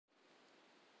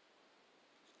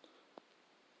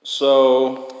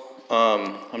So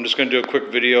I'm just going to do a quick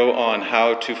video on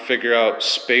how to figure out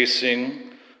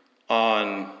spacing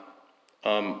on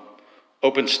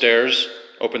open stair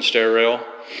rail,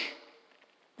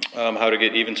 how to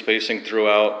get even spacing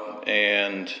throughout,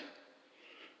 and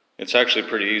it's actually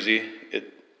pretty easy.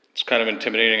 It's kind of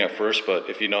intimidating at first, but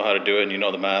if you know how to do it and you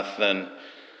know the math, then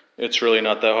it's really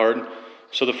not that hard.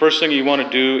 So the first thing you want to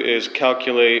do is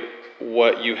calculate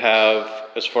what you have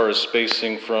as far as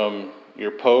spacing from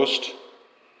your post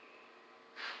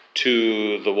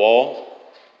to the wall,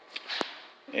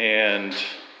 and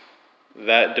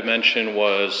that dimension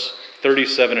was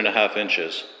 37.5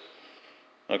 inches.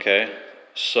 Okay,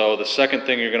 so the second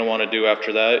thing you're going to want to do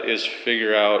after that is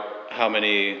figure out how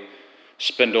many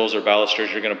spindles or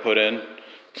balusters you're going to put in,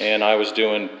 and I was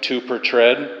doing 2 per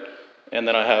tread, and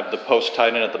then I have the post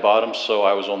tied in at the bottom, so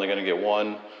I was only going to get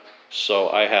 1, so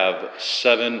I have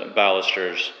 7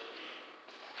 balusters.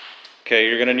 Okay,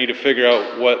 you're going to need to figure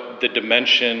out what the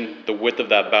dimension, the width of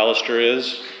that baluster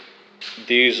is.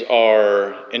 These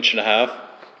are 1.5 inches.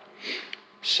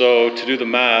 So to do the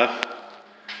math,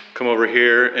 come over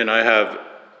here, and I have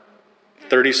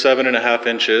 37.5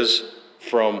 inches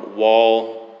from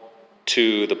wall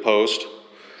to the post,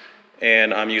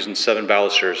 and I'm using 7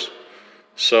 balusters.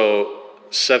 So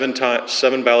 7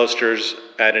 balusters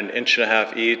at 1.5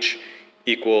 inches each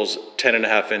equals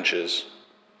 10.5 inches.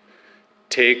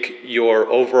 Take your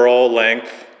overall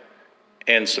length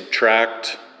and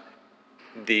subtract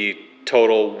the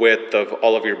total width of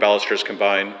all of your balusters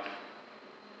combined,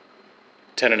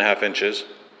 10.5 inches,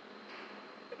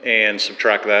 and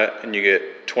subtract that, and you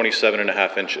get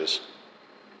 27.5 inches.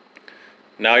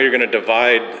 Now you're going to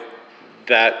divide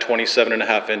that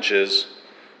 27.5 inches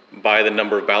by the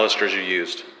number of balusters you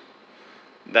used.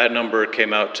 That number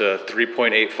came out to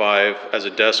 3.85 as a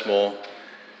decimal,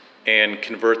 and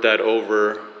convert that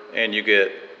over, and you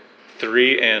get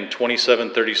 3 and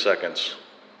 27/32.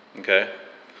 Okay?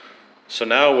 So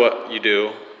now what you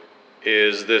do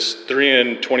is this 3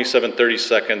 and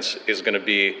 27/32 is going to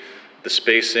be the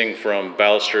spacing from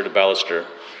baluster to baluster,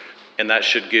 and that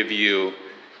should give you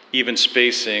even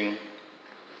spacing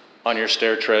on your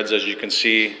stair treads, as you can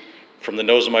see, from the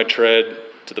nose of my tread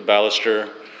to the baluster,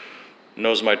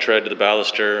 nose of my tread to the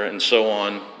baluster, and so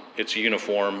on. It's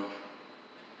uniform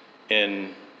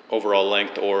in overall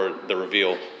length or the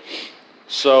reveal.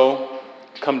 So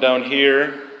come down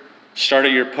here, start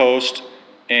at your post,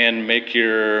 and make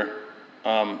your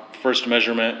first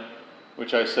measurement,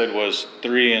 which I said was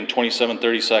 3 and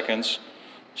 27/32.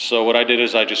 So what I did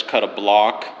is I just cut a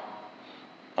block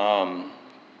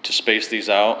to space these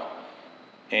out,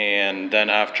 and then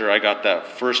after I got that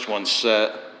first one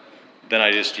set, then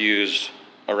I just used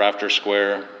a rafter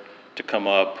square to come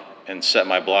up and set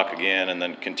my block again, and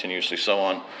then continuously so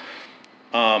on.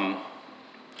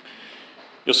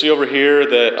 You'll see over here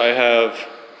that I have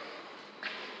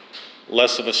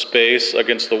less of a space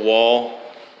against the wall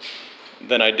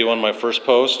than I do on my first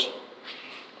post.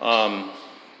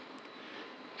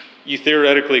 You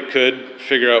theoretically could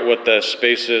figure out what the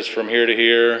space is from here to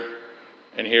here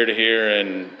and here to here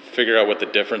and figure out what the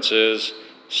difference is,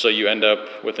 so you end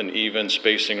up with an even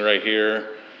spacing right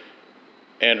here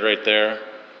and right there.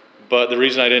 But the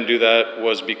reason I didn't do that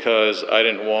was because I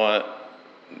didn't want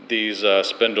these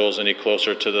spindles any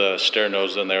closer to the stair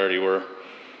nose than they already were.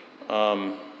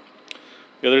 The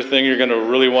other thing you're going to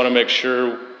really want to make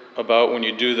sure about when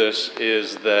you do this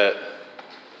is that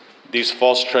these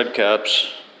false tread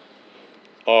caps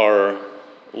are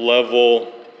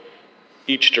level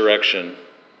each direction.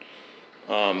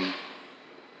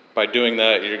 By doing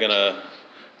that, you're going to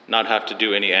not have to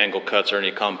do any angle cuts or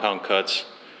any compound cuts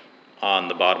on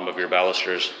the bottom of your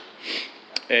balusters.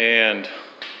 And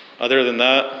other than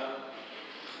that,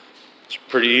 it's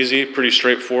pretty easy, pretty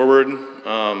straightforward.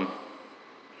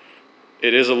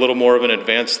 It is a little more of an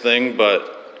advanced thing,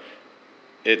 but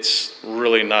it's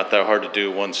really not that hard to do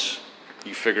once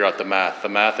you figure out the math. The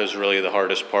math is really the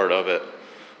hardest part of it.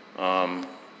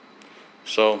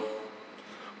 So,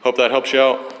 hope that helps you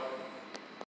out.